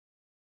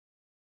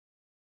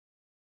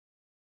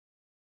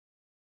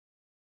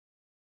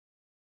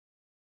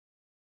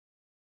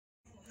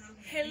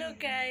Hello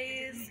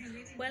guys,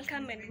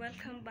 welcome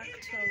back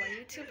to our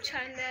YouTube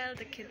channel,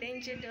 the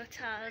Kidenji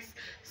Daughters.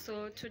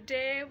 So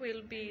today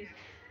we'll be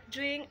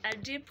doing a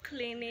deep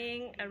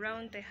cleaning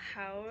around the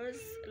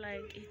house.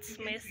 Like, it's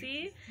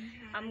messy.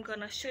 I'm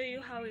gonna show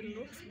you how it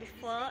looks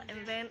before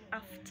and then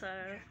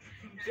after.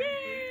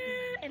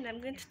 Yeah, and I'm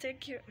going to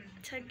take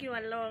you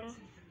along.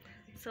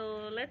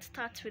 So let's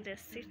start with the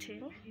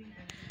sitting.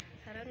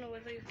 I don't know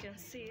whether you can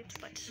see it,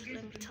 but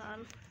let me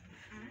turn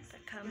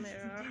the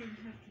camera.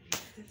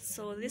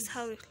 So this is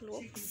how it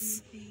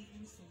looks.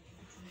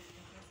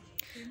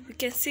 You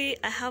can see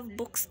I have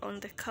books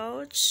on the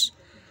couch,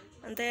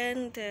 and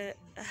then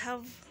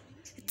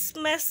it's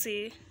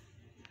messy.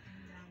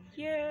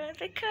 Yeah,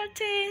 the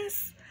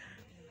curtains.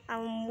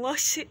 I'm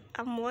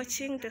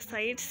watching the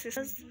side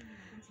sisters,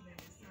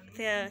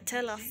 the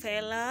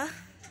telefella.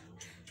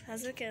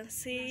 As you can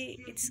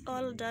see, it's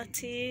all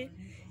dirty.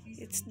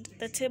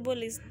 The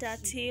table is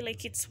dirty,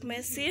 like it's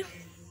messy.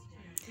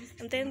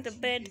 And then the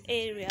bed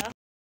area.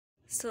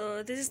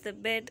 So this is the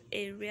bed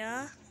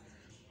area.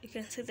 You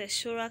can see the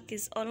shoe rack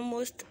is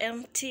almost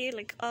empty,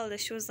 like all the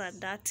shoes are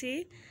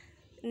dirty.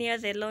 Near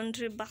the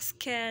laundry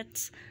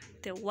basket,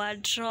 the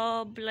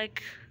wardrobe,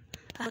 like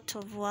a lot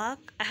of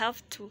work. I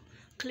have to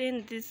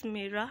clean this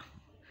mirror.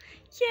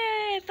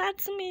 Yeah,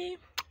 that's me.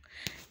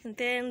 And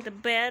then the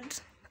bed,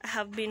 I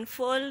have been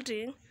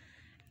folding,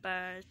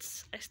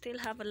 but I still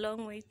have a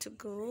long way to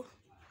go.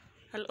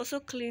 I'll also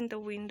clean the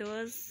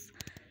windows.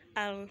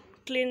 I'll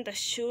clean the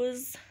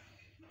shoes.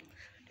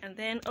 And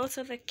then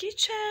also the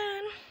kitchen.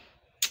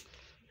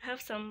 I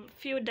have some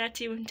few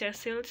dirty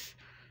utensils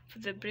for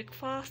the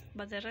breakfast,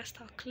 but the rest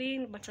are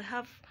clean. But I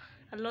have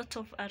a lot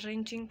of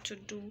arranging to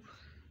do.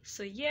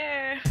 So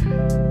yeah,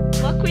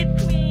 walk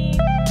with me.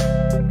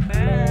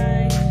 Bye.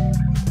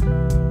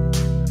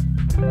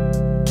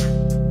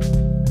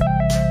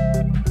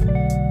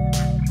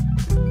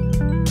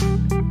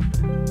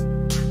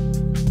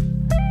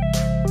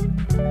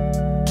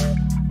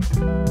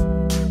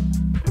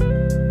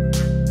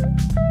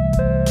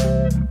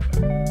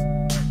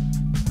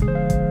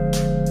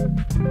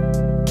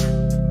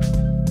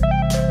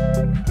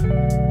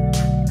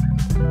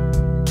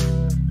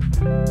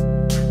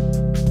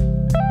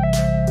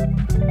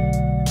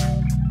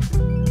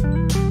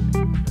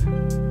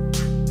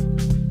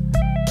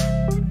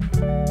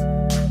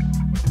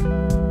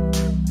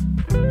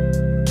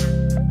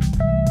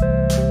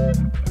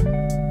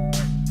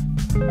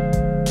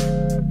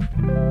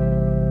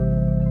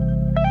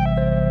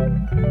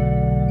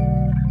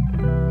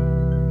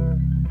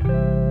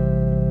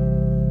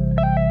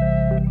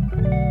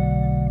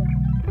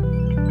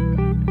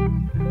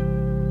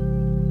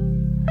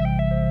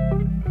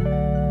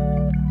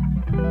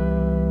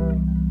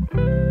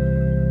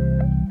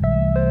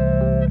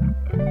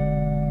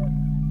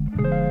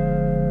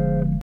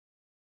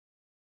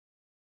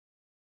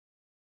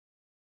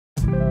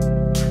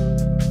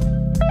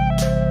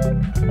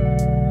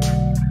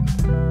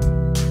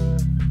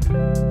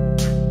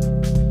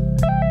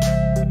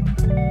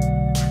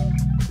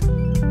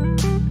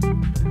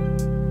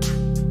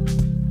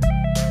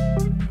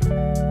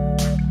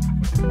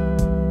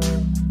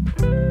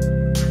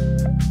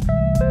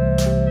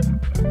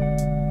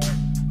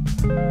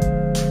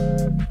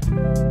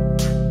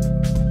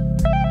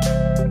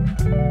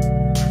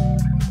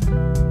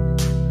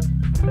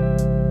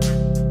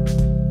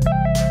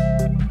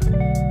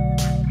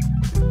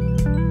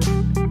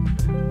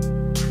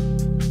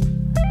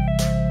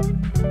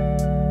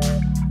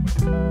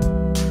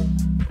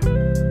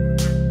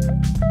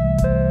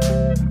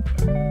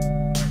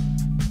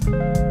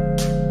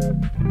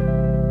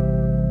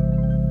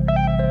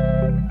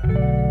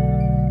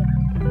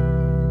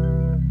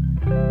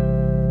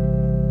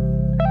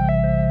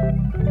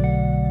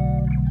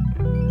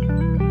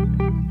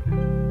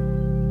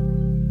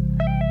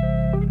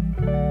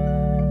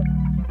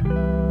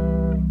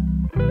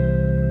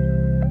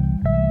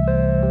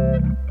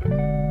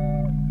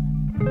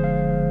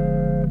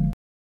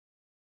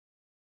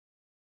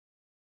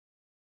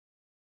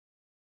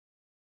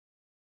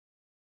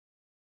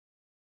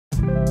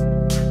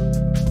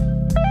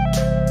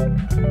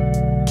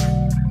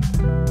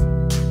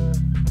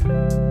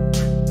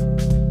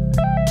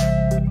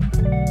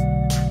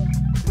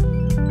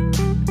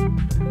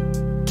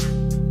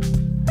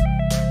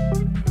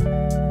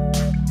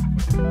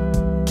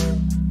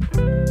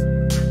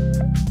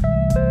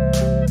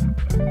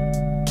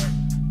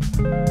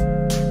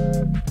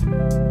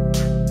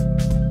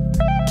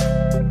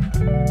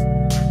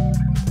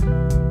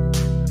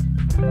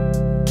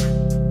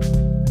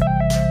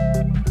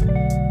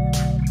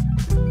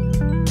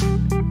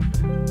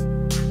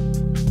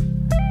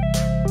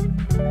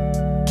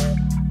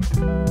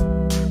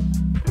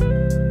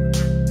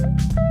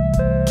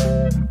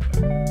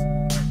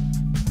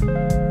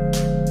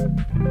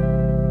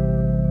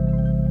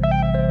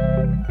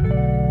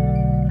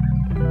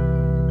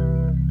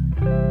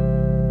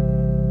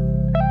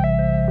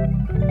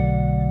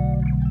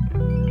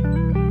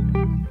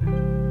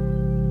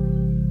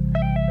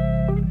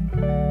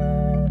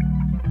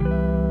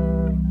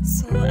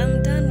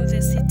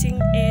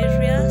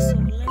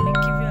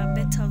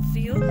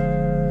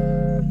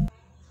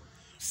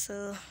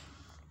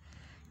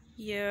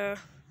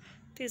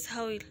 This is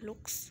how it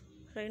looks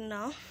right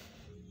now.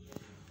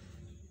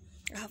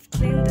 I have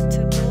cleaned the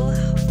table, I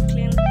have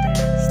cleaned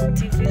the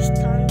TV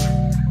stand.